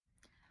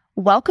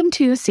Welcome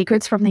to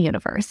Secrets from the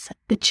Universe,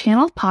 the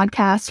channel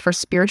podcast for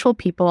spiritual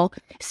people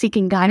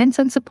seeking guidance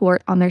and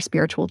support on their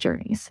spiritual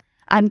journeys.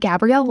 I'm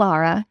Gabrielle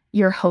Lara,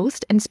 your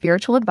host and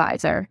spiritual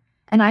advisor,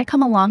 and I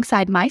come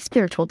alongside my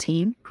spiritual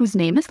team, whose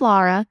name is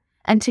Lara,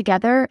 and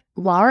together,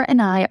 Lara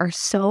and I are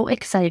so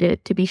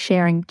excited to be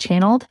sharing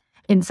channeled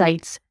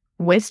insights,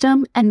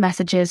 wisdom, and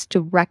messages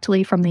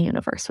directly from the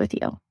universe with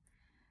you.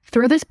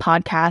 Through this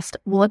podcast,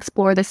 we'll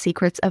explore the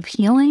secrets of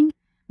healing,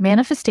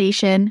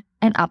 manifestation,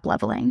 and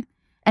up-leveling,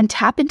 and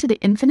tap into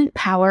the infinite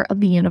power of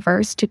the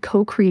universe to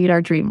co-create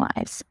our dream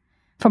lives.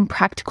 From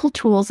practical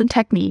tools and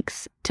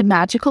techniques to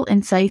magical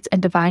insights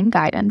and divine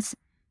guidance,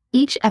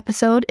 each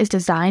episode is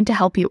designed to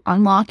help you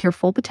unlock your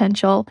full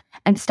potential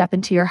and step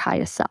into your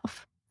highest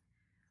self.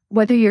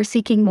 Whether you're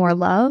seeking more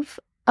love,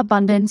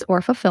 abundance, or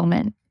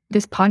fulfillment,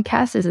 this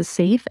podcast is a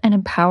safe and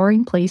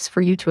empowering place for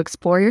you to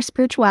explore your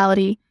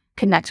spirituality,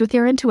 connect with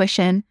your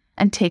intuition,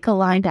 and take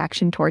aligned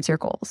action towards your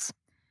goals.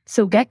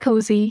 So get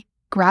cozy,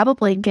 grab a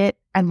blanket,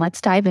 and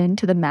let's dive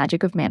into the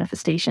magic of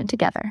manifestation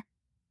together.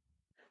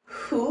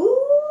 Who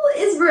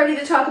is ready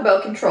to talk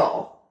about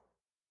control?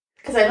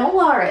 Because I know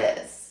Lara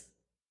is.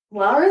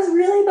 Lara's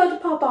really about to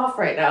pop off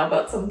right now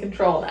about some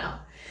control now.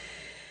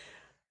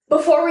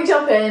 Before we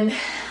jump in,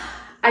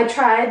 I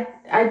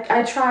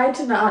tried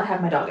to not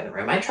have my dog in the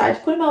room. I tried to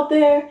put him out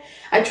there.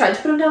 I tried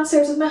to put him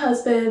downstairs with my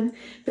husband,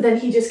 but then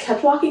he just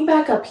kept walking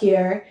back up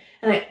here,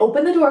 and I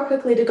opened the door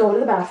quickly to go to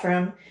the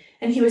bathroom,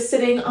 and he was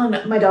sitting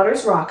on my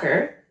daughter's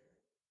rocker,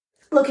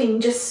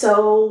 looking just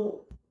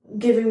so,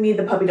 giving me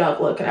the puppy dog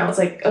look, and I was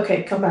like,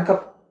 okay, come back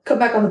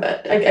on the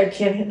bed. I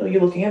can't handle you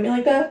looking at me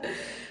like that,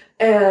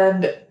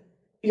 and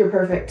you're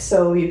perfect,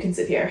 so you can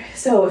sit here.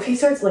 So if he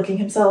starts licking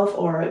himself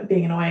or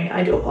being annoying,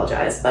 I do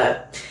apologize,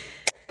 but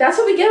that's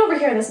what we get over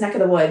here in this neck of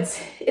the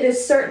woods. It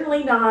is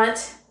certainly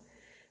not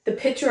the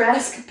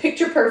picturesque,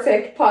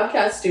 picture-perfect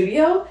podcast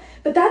studio,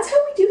 but that's how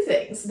we do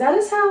things. That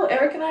is how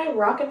Eric and I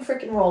rock and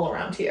frickin' roll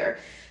around here.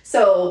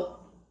 So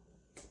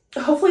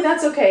hopefully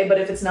that's okay, but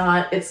if it's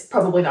not, it's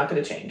probably not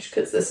going to change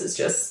because this is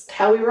just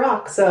how we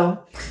rock.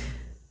 So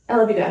I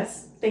love you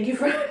guys. Thank you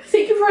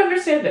for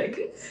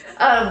understanding.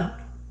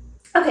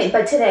 Okay,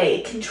 but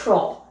today,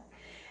 control.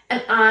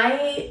 And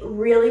I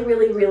really,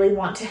 really, really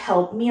want to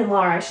help me and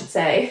Lara, I should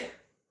say.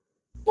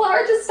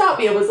 Lara just stopped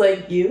me. It was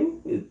like,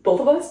 you,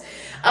 both of us.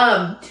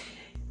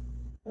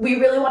 We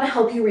really want to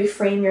help you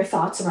reframe your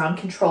thoughts around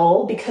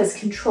control, because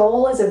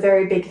control is a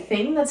very big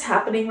thing that's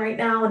happening right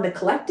now in the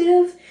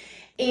collective.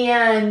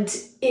 And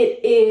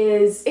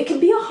it can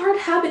be a hard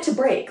habit to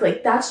break.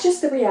 Like, that's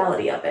just the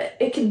reality of it.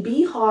 It can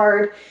be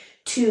hard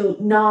to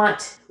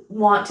not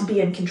want to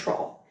be in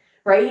control,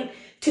 right?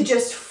 To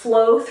just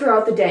flow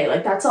throughout the day.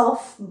 Like, that's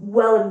all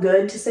well and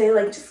good to say,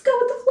 like, just go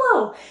with the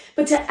flow.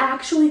 But to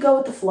actually go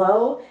with the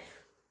flow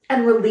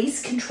and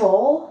release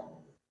control,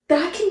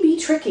 that can be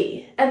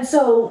tricky. And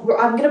so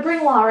I'm going to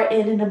bring Lara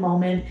in a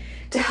moment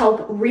to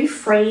help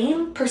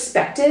reframe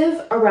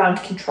perspective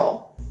around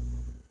control.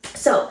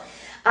 So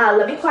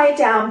let me quiet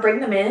down, bring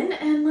them in,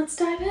 and let's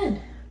dive in.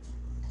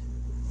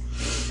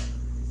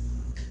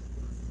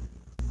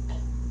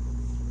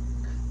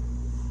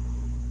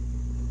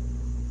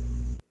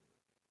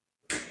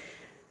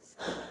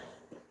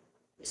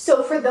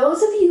 So for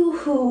those of you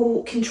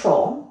who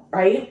control,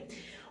 right,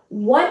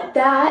 what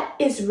that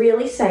is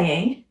really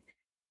saying,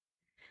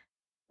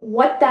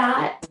 what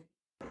that's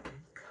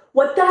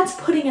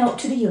putting out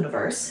to the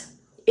universe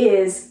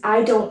is,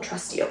 I don't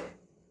trust you.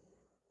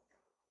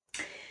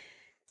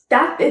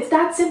 It's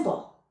that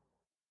simple.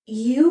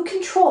 You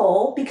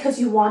control because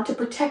you want to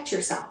protect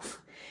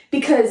yourself,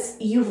 because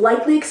you've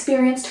likely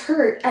experienced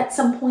hurt at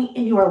some point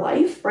in your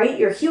life, right?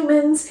 You're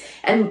humans,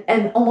 and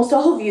almost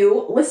all of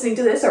you listening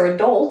to this are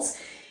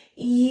adults.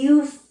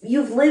 You've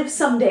lived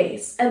some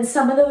days, and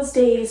some of those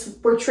days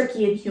were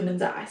tricky in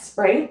humans' eyes,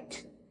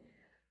 right?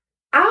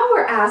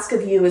 Our ask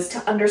of you is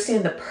to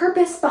understand the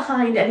purpose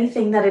behind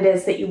anything that it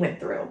is that you went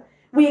through.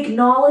 We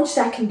acknowledge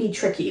that can be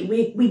tricky.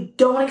 We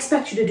don't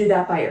expect you to do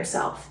that by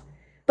yourself,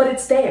 but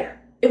it's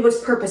there. It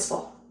was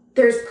purposeful.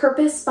 There's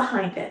purpose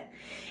behind it.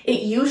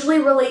 It usually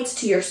relates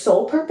to your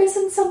soul purpose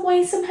in some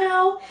way,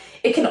 somehow.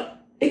 It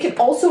can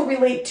also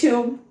relate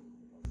to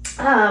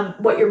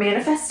what you're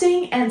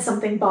manifesting and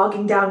something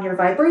bogging down your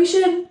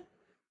vibration,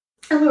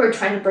 and we were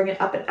trying to bring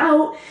it up and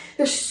out.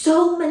 There's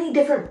so many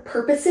different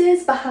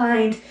purposes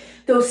behind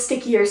those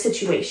stickier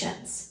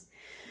situations.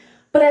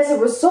 But as a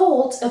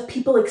result of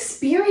people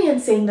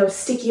experiencing those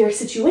stickier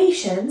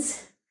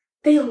situations,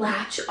 they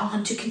latch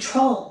on to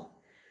control,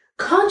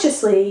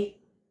 consciously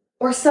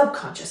or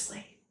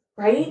subconsciously,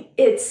 right?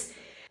 It's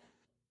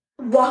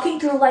walking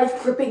through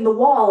life gripping the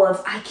wall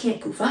of, I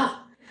can't goof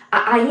up.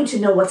 I need to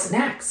know what's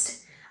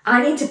next.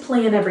 I need to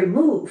plan every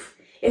move.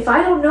 If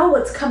I don't know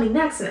what's coming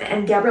next,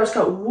 and Gabrielle's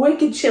got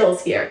wicked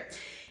chills here.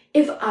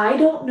 If I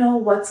don't know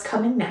what's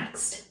coming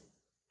next,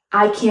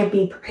 I can't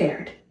be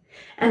prepared.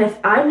 And if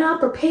I'm not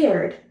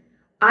prepared,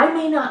 I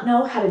may not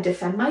know how to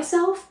defend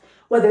myself,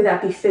 whether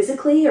that be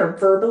physically or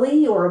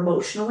verbally or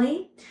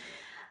emotionally.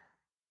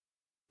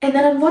 And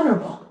then I'm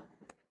vulnerable.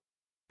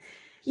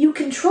 You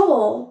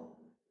control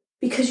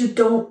because you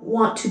don't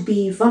want to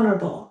be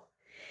vulnerable.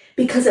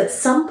 Because at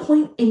some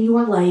point in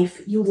your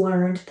life, you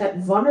learned that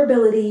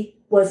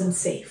vulnerability wasn't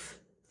safe.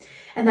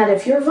 And that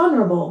if you're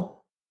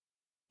vulnerable,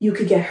 you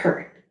could get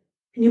hurt.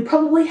 And you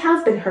probably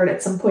have been hurt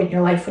at some point in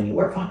your life when you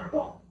were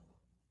vulnerable.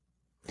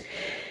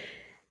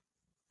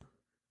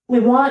 We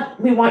want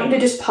you to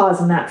just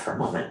pause on that for a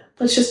moment.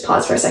 Let's just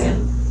pause for a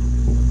second.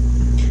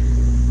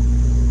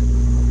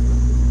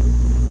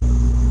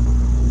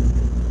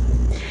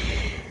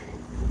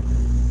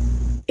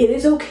 It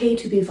is okay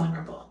to be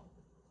vulnerable.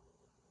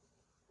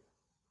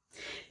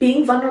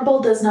 Being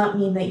vulnerable does not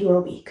mean that you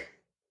are weak.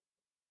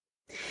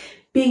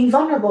 Being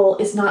vulnerable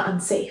is not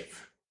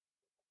unsafe.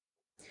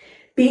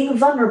 Being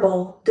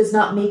vulnerable does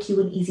not make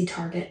you an easy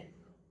target.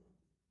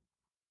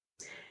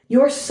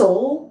 Your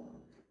soul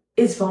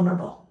is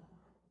vulnerable.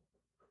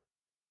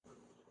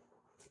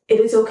 It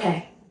is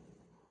okay.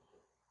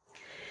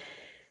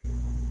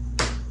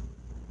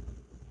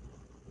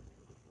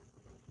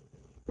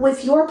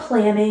 With your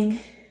planning,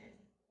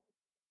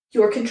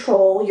 your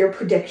control, your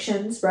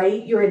predictions,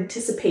 right? Your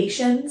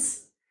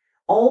anticipations,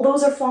 all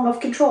those are a form of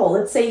control.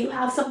 Let's say you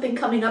have something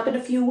coming up in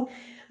a few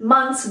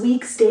months,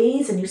 weeks,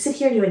 days, and you sit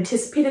here and you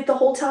anticipate it the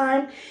whole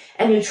time,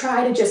 and you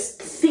try to just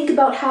think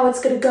about how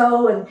it's going to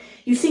go, and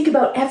you think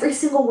about every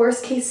single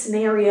worst case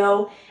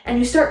scenario, and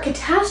you start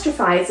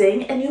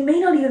catastrophizing, and you may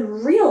not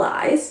even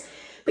realize,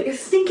 but you're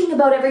thinking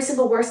about every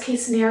single worst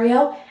case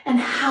scenario and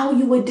how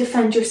you would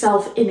defend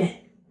yourself in it.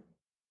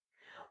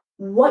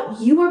 What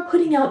you are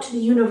putting out to the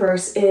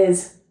universe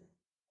is,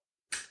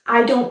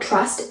 I don't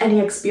trust any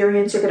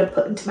experience you're going to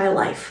put into my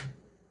life.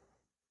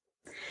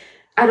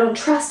 I don't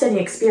trust any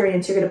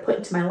experience you're going to put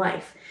into my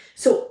life.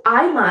 So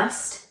I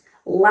must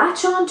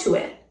latch onto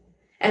it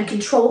and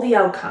control the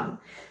outcome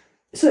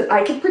so that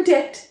I can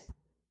predict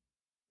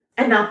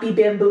and not be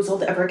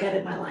bamboozled ever again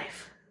in my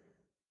life.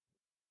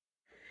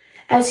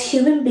 As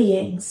human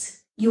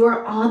beings, you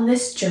are on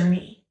this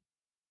journey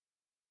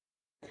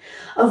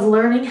of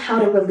learning how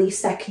to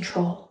release that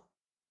control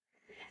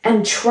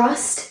and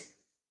trust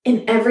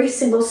in every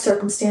single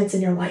circumstance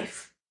in your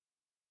life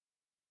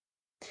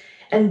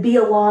and be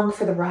along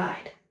for the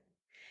ride.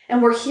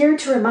 And we're here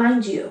to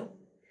remind you,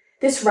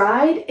 this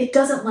ride, it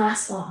doesn't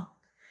last long.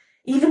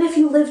 Even if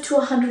you live to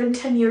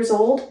 110 years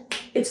old,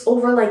 it's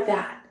over like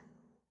that.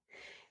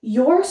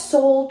 Your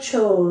soul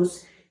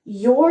chose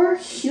your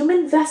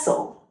human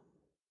vessel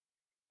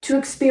to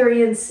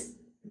experience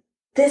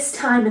this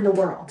time in the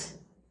world.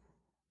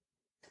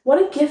 What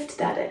a gift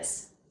that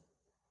is.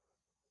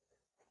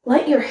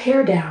 Let your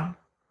hair down.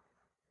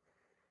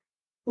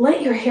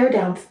 Let your hair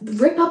down.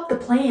 Rip up the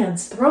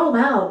plans. Throw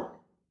them out.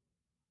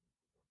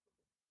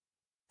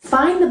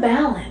 Find the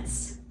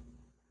balance.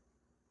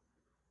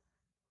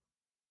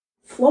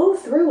 Flow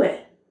through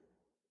it.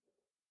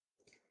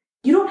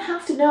 You don't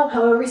have to know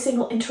how every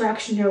single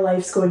interaction in your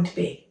life is going to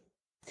be.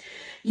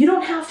 You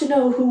don't have to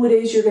know who it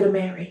is you're going to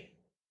marry.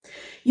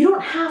 You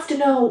don't have to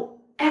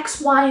know X,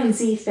 Y, and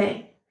Z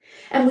thing.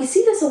 And we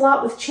see this a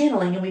lot with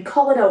channeling, and we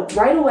call it out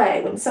right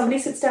away when somebody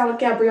sits down with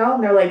Gabrielle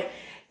and they're like,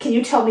 can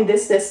you tell me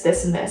this, this,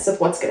 this, and this of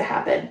what's going to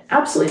happen?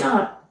 Absolutely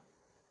not.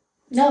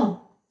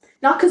 No.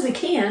 Not because we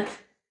can't,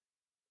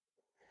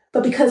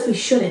 but because we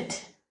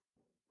shouldn't.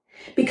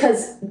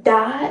 Because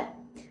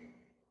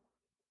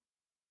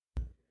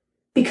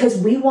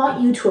we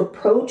want you to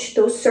approach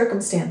those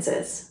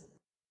circumstances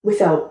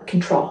without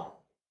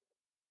control.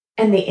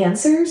 And the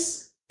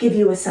answers give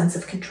you a sense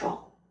of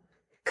control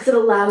because it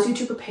allows you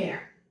to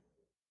prepare.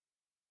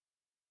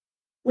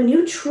 When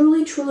you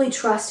truly, truly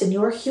trust in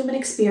your human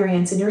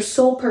experience and your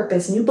soul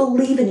purpose, and you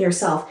believe in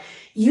yourself,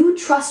 you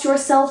trust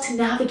yourself to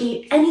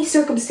navigate any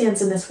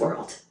circumstance in this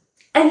world.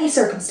 Any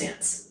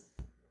circumstance.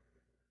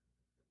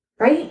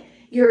 Right?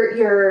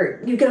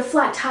 You get a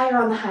flat tire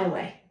on the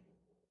highway.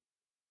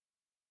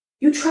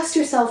 You trust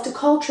yourself to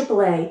call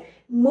AAA,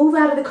 move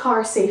out of the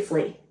car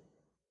safely.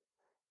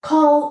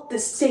 Call the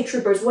state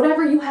troopers,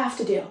 whatever you have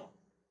to do.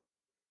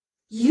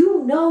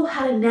 You know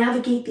how to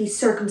navigate these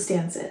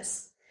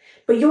circumstances.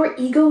 But your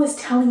ego is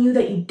telling you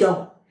that you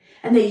don't,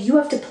 and that you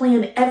have to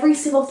plan every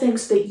single thing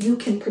so that you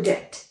can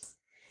predict.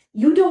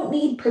 You don't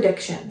need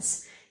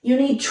predictions. You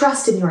need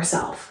trust in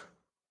yourself.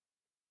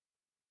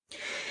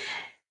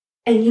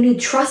 And you need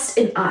trust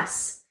in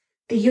us,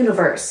 the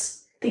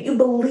universe, that you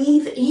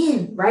believe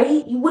in,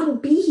 right? You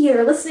wouldn't be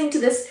here listening to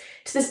this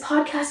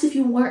podcast if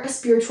you weren't a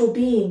spiritual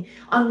being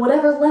on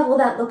whatever level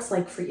that looks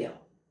like for you.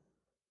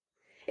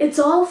 It's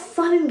all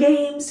fun and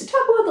games to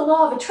talk about the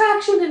law of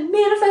attraction and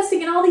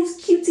manifesting and all these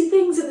cutesy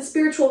things in the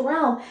spiritual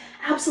realm.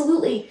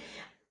 Absolutely.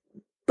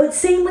 But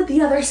same with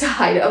the other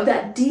side of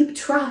that deep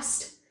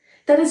trust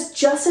that is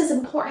just as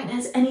important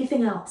as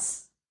anything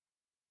else.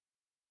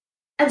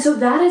 And so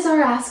that is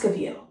our ask of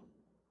you,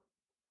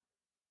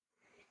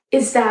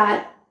 is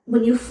that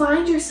when you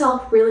find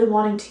yourself really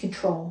wanting to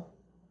control,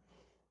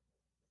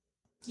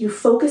 you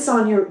focus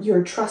on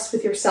your trust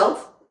with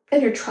yourself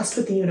and your trust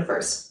with the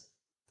universe.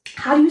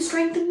 How do you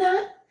strengthen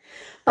that?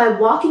 By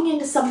walking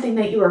into something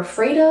that you're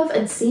afraid of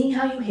and seeing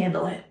how you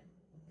handle it.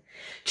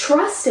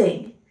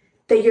 Trusting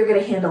that you're going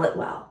to handle it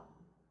well.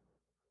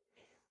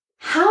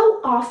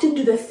 How often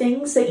do the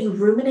things that you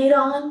ruminate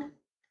on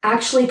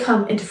actually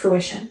come into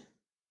fruition?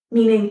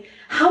 Meaning,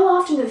 how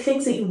often do the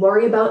things that you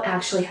worry about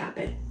actually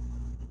happen?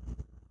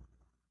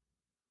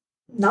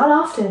 Not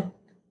often.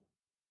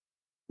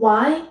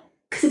 Why?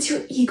 Because it's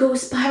your ego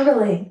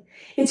spiraling.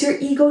 It's your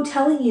ego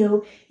telling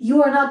you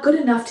you are not good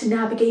enough to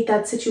navigate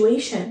that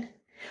situation.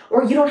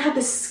 Or you don't have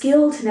the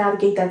skill to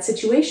navigate that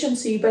situation,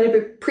 so you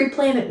better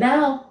pre-plan it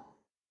now.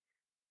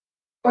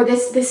 Or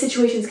this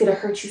situation's going to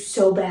hurt you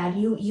so bad.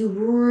 You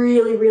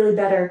really, really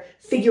better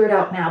figure it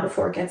out now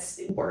before it gets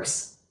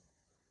worse.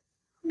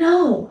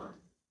 No.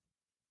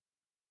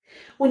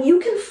 When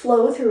you can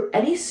flow through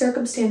any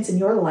circumstance in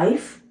your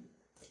life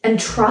and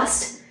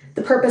trust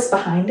the purpose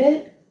behind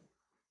it,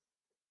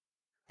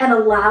 and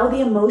allow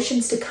the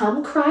emotions to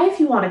come, cry if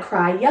you want to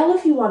cry, yell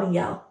if you want to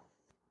yell,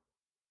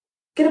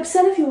 get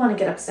upset if you want to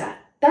get upset.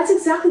 That's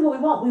exactly what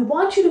we want. We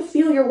want you to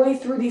feel your way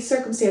through these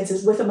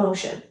circumstances with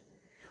emotion.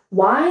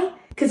 Why?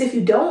 Because if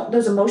you don't,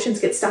 those emotions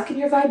get stuck in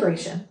your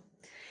vibration.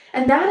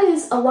 And that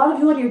is a lot of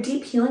you on your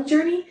deep healing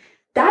journey.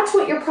 That's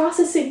what you're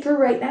processing through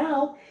right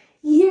now.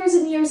 Years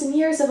and years and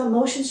years of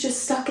emotions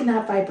just stuck in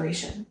that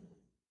vibration.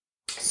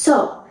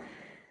 So,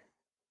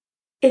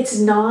 it's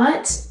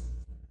not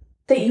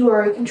that you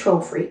are a control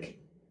freak.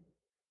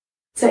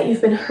 It's that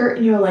you've been hurt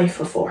in your life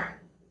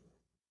before.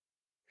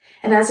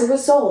 And as a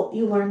result,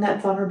 you learn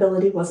that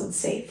vulnerability wasn't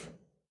safe.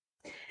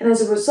 And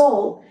as a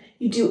result,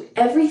 you do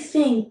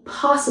everything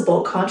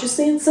possible,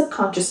 consciously and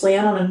subconsciously,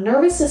 and on a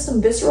nervous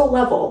system, visceral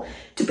level,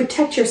 to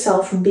protect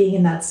yourself from being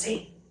in that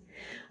state.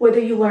 Whether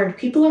you learned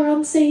people are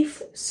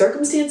unsafe,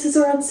 circumstances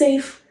are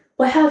unsafe,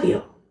 what have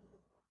you.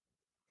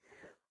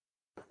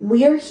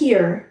 We are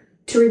here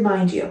to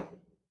remind you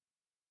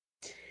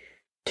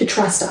to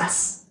trust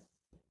us.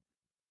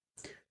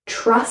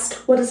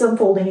 Trust what is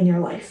unfolding in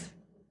your life.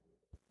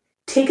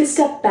 Take a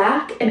step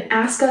back and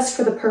ask us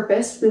for the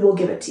purpose, we will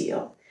give it to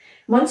you.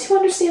 Once you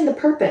understand the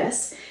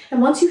purpose,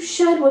 and once you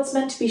shed what's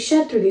meant to be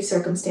shed through these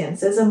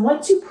circumstances, and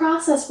once you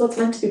process what's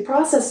meant to be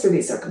processed through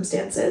these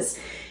circumstances,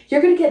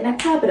 you're going to get in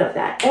a habit of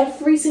that.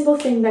 Every single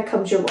thing that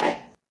comes your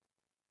way.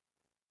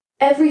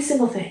 Every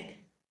single thing.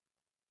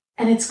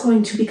 And it's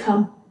going to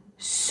become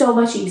so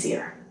much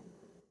easier.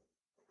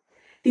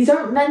 These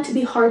aren't meant to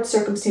be hard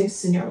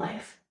circumstances in your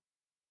life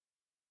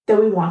that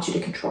we want you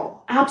to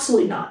control.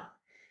 Absolutely not.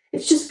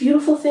 It's just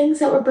beautiful things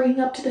that we're bringing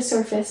up to the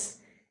surface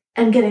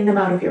and getting them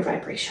out of your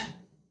vibration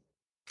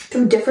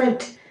through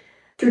different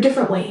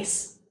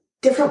ways.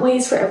 Different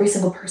ways for every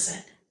single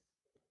person.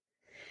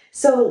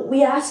 So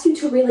we ask you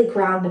to really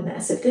ground in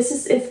this.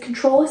 If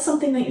control is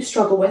something that you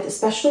struggle with,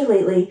 especially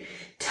lately,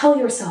 tell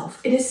yourself,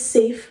 it is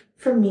safe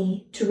for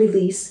me to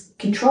release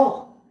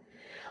control.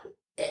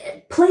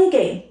 Play a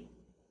game.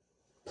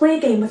 Play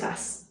a game with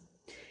us.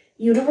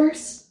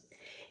 Universe,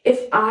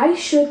 if I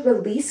should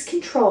release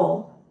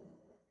control,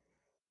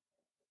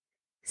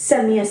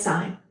 send me a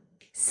sign.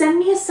 Send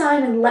me a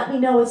sign and let me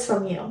know it's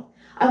from you.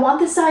 I want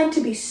the sign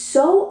to be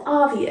so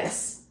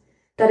obvious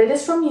that it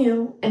is from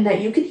you and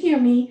that you can hear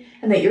me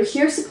and that you're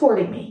here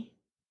supporting me.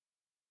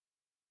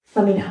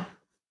 Let me know.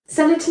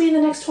 Send it to me in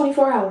the next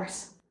 24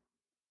 hours.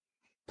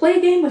 Play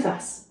a game with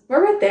us.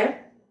 We're right there.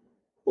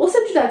 We'll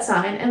send you that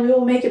sign and we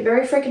will make it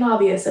very freaking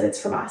obvious that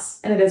it's from us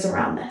and it is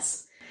around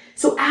this.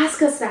 So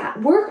ask us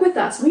that. Work with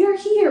us. We are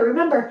here.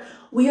 Remember,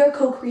 we are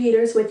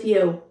co-creators with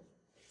you.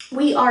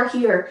 We are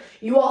here.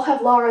 You all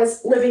have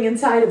Laura's living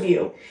inside of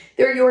you.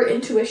 They're your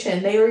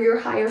intuition. They are your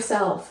higher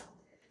self.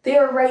 They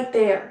are right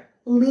there.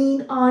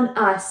 Lean on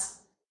us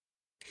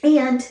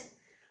and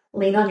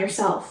lean on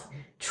yourself.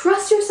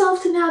 Trust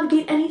yourself to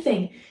navigate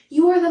anything.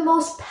 You are the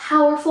most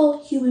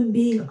powerful human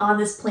being on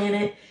this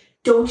planet.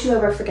 Don't you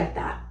ever forget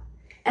that.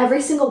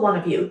 Every single one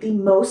of you, the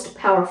most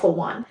powerful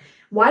one.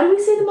 Why do we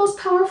say the most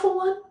powerful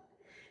one?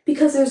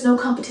 Because there's no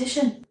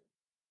competition.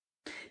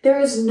 There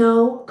is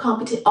no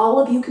competition. All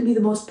of you can be the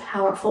most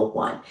powerful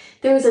one.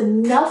 There is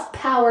enough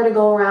power to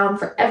go around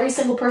for every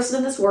single person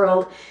in this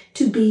world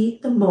to be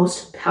the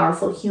most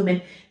powerful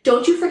human.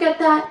 Don't you forget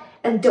that,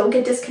 and don't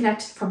get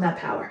disconnected from that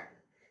power.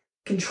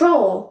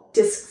 Control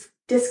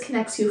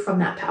disconnects you from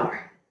that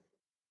power.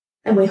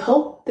 And we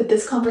hope that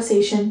this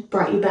conversation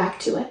brought you back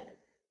to it.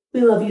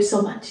 We love you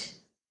so much.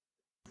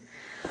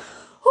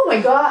 Oh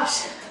my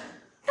gosh.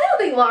 I don't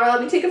think Laura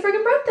let me take a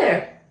freaking breath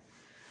there.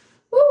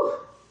 Woo.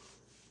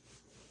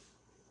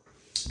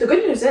 The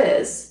good news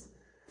is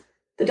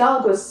the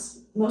dog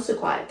was mostly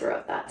quiet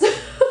throughout that.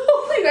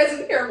 Hopefully you guys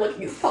didn't hear him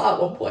licking his paw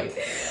at one point.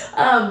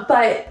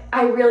 But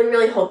I really,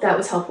 really hope that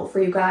was helpful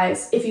for you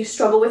guys. If you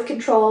struggle with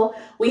control,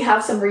 we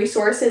have some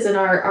resources in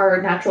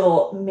our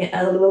natural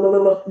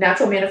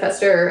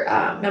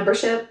manifester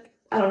membership.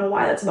 I don't know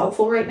why that's a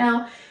mouthful right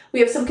now. We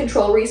have some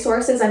control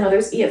resources. I know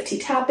there's EFT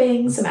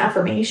tapping, some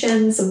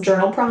affirmations, some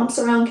journal prompts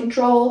around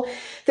control.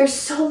 There's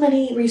so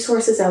many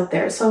resources out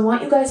there. So I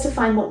want you guys to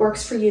find what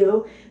works for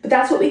you. But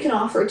that's what we can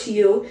offer to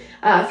you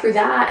through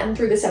that and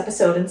through this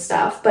episode and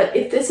stuff. But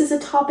if this is a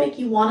topic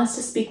you want us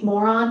to speak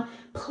more on,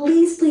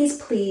 please,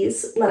 please,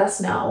 please let us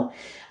know.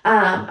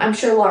 I'm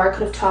sure Laura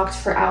could have talked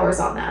for hours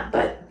on that,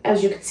 but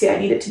as you can see, I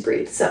needed to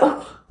breathe.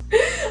 So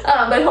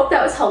I hope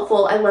that was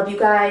helpful. I love you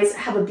guys.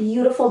 Have a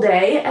beautiful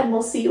day, and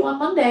we'll see you on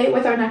Monday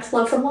with our next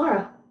Love from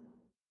Laura.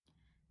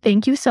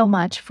 Thank you so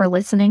much for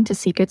listening to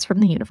Secrets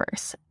from the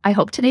Universe. I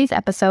hope today's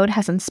episode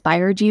has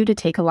inspired you to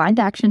take aligned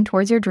action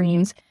towards your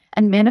dreams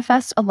and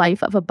manifest a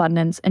life of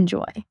abundance and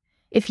joy.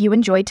 If you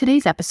enjoyed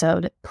today's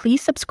episode,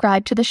 please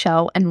subscribe to the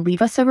show and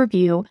leave us a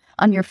review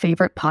on your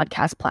favorite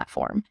podcast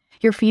platform.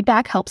 Your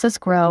feedback helps us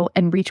grow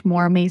and reach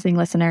more amazing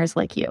listeners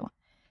like you.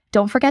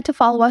 Don't forget to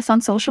follow us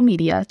on social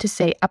media to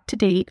stay up to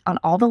date on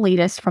all the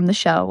latest from the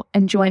show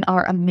and join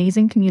our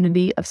amazing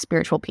community of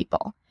spiritual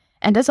people.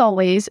 And as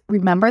always,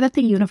 remember that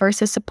the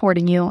universe is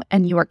supporting you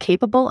and you are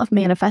capable of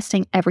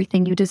manifesting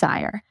everything you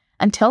desire.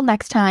 Until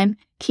next time,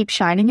 keep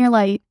shining your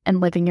light and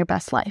living your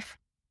best life.